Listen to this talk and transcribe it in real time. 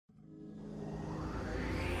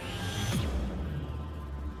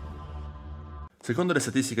Secondo le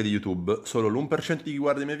statistiche di YouTube, solo l'1% di chi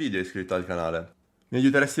guarda i miei video è iscritto al canale. Mi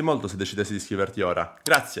aiuteresti molto se decidessi di iscriverti ora.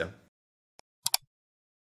 Grazie!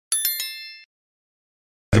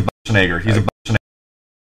 Nigger. He's a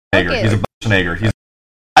nigger. He's a nigger. He's.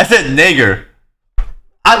 I said nigger.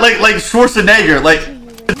 I like Schwarzenegger. Like.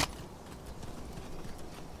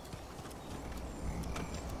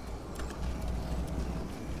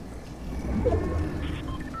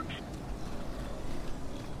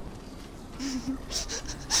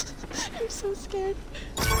 I'm so scared.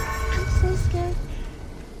 I'm so scared.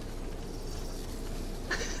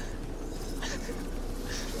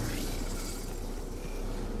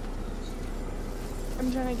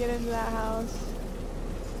 I'm trying to get into that house.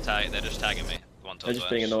 They're just tagging me. They're just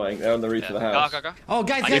being annoying. They're on the roof of the house. Go. Oh,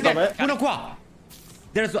 guys, uno qua.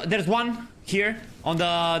 There's one here on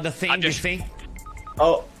the thing. This thing.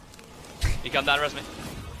 Oh. You come down, res me.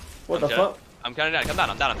 What the fuck? I'm coming down. Come down.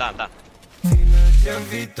 I'm down.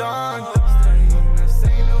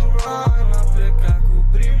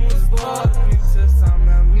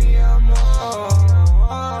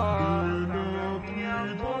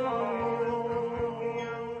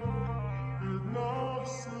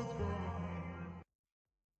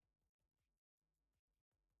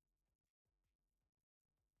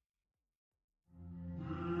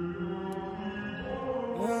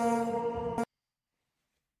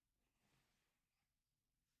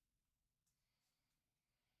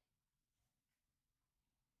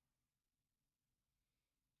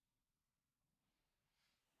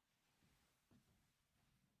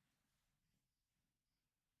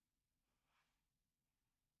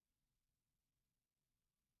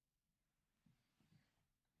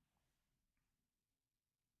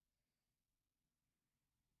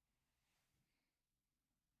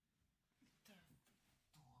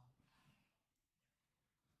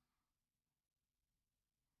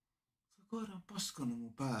 Koiran paskana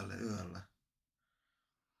mun päälle yöllä.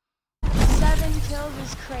 7 kills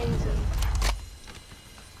is crazy.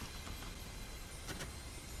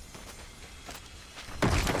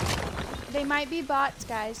 They might be bots,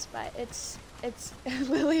 guys, but it's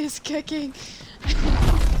Lily is cooking.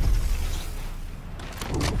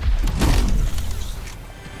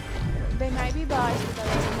 They might be bots, but that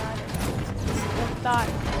doesn't matter. It's the thought that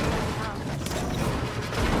counts.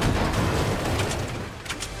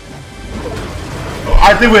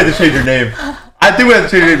 I think we had to change your name. I think we had to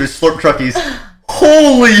change your name to Slurp Truckies.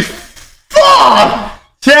 Holy fuck!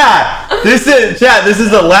 Chat, this is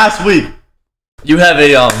the last week. You have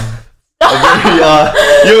a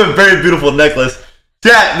very beautiful necklace.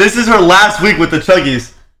 Chat, this is her last week with the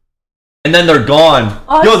Chuggies. And then they're gone.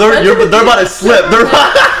 Oh, yo, they're about to slip. They're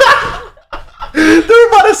about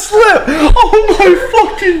to slip. Oh my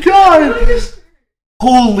fucking god.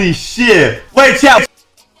 Holy shit. Wait, chat.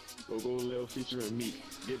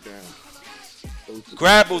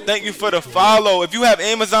 Grabble, thank you for the follow. If you have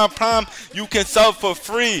Amazon Prime, you can sub for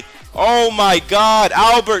free. Oh my god.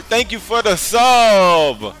 Albert, thank you for the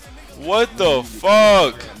sub. What the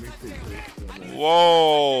fuck?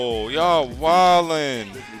 Whoa, y'all wildin'.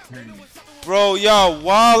 Bro, y'all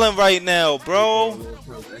wildin' right now, bro.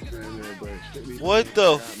 What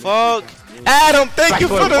the fuck? Adam, thank you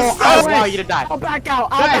for the sub. I allow you to die. I'll back out.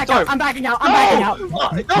 I'm backing out.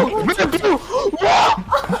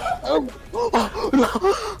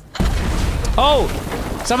 Oh,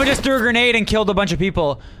 someone just threw a grenade and killed a bunch of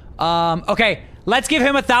people. Okay, let's give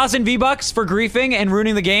him 1,000 V-Bucks for griefing and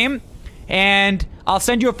ruining the game. And I'll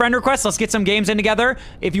send you a friend request. Let's get some games in together.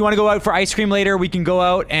 If you want to go out for ice cream later, we can go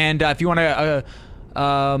out. And if you want to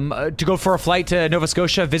go for a flight to Nova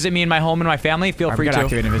Scotia, visit me in my home and my family, feel free to. I'm gonna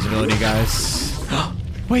activate invisibility, guys.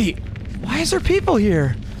 Wait, why is there people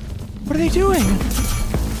here? What are they doing?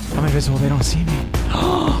 I'm invisible, they don't see me.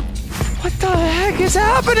 What the heck is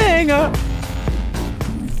happening?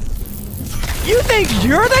 You think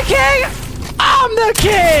you're the king? I'm the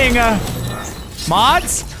king!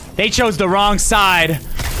 Mods? They chose the wrong side.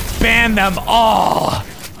 Ban them all.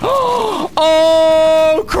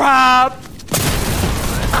 Oh, crap!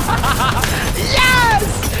 Yes!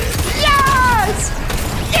 Yes!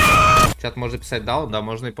 Yes! Чат можно писать дал, да,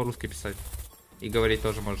 можно и по-русски писать. И говорить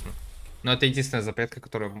тоже можно. Но это единственная запретка,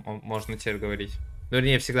 которую можно теперь говорить.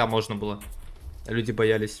 Вернее, всегда можно было. Люди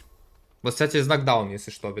боялись. Вот, кстати, знак даун,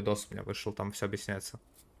 если что, видос у меня вышел, там все объясняется.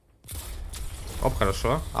 Оп,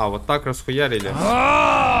 хорошо. А, вот так расхуярили.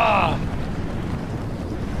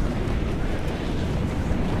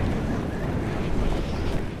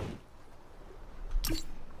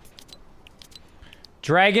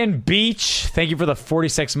 Dragon Beach, thank you for the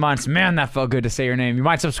 46 months. Man, that felt good to say your name. You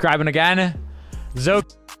mind subscribing again? Zoe.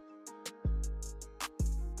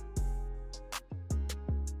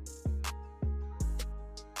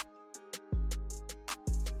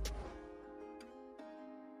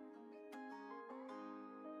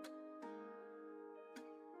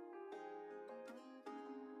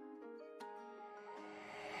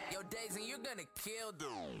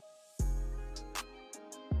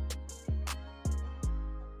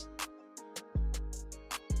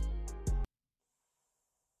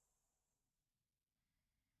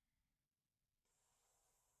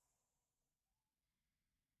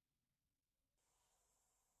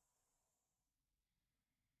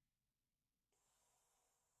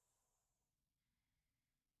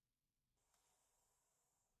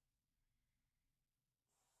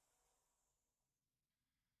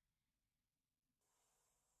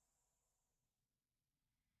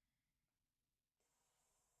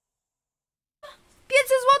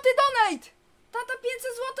 Donate! Tata,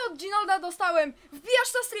 500 zł od Ginolda dostałem!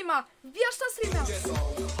 Wbijasz na streama! Wbijasz na streama!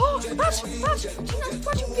 O, patrz! Ginold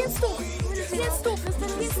płacił 500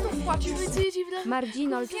 płacił!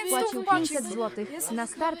 Marginold płacił 500 zł na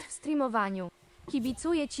start w streamowaniu.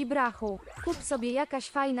 Kibicuję ci, brachu. Kup sobie jakaś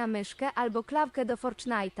fajna myszkę albo klawkę do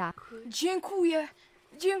Fortnite'a.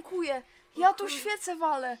 Dziękuję! Ja tu świecę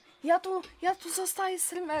walę! Ja tu zostaję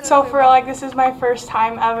streamerem! So for real, like this is my first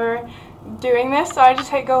time ever doing this, so I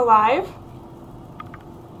just hit go live.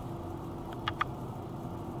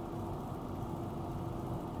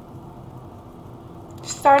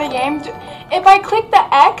 Start a game. If I click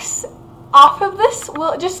the X off of this,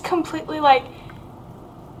 will it just completely like...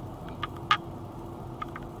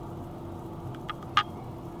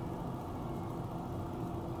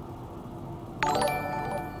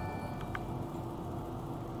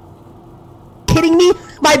 Kidding me?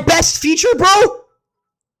 My best feature, bro?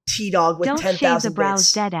 T-Dog with 10,000 bits. Don't shave the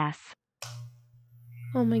brows, deadass.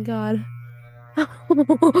 Oh my god.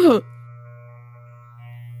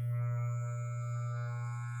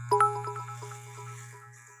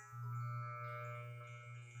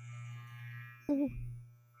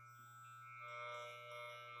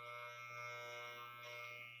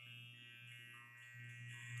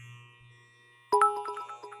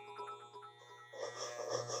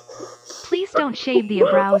 Please don't shave the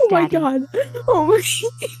brows, daddy. Oh my god. Oh my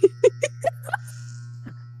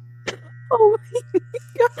Oh my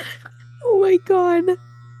god. Oh my god.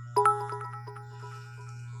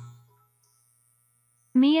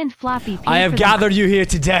 Me and Floppy. I have gathered you here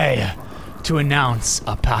today to announce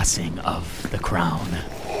a passing of the crown.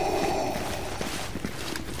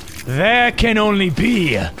 There can only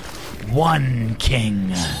be one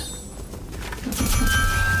king.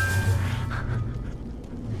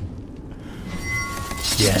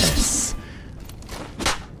 Yes.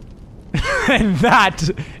 And that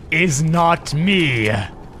is not me.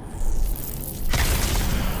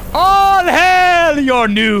 All hail your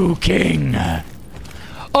new king.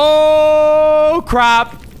 Oh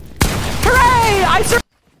crap. Hooray! I survived!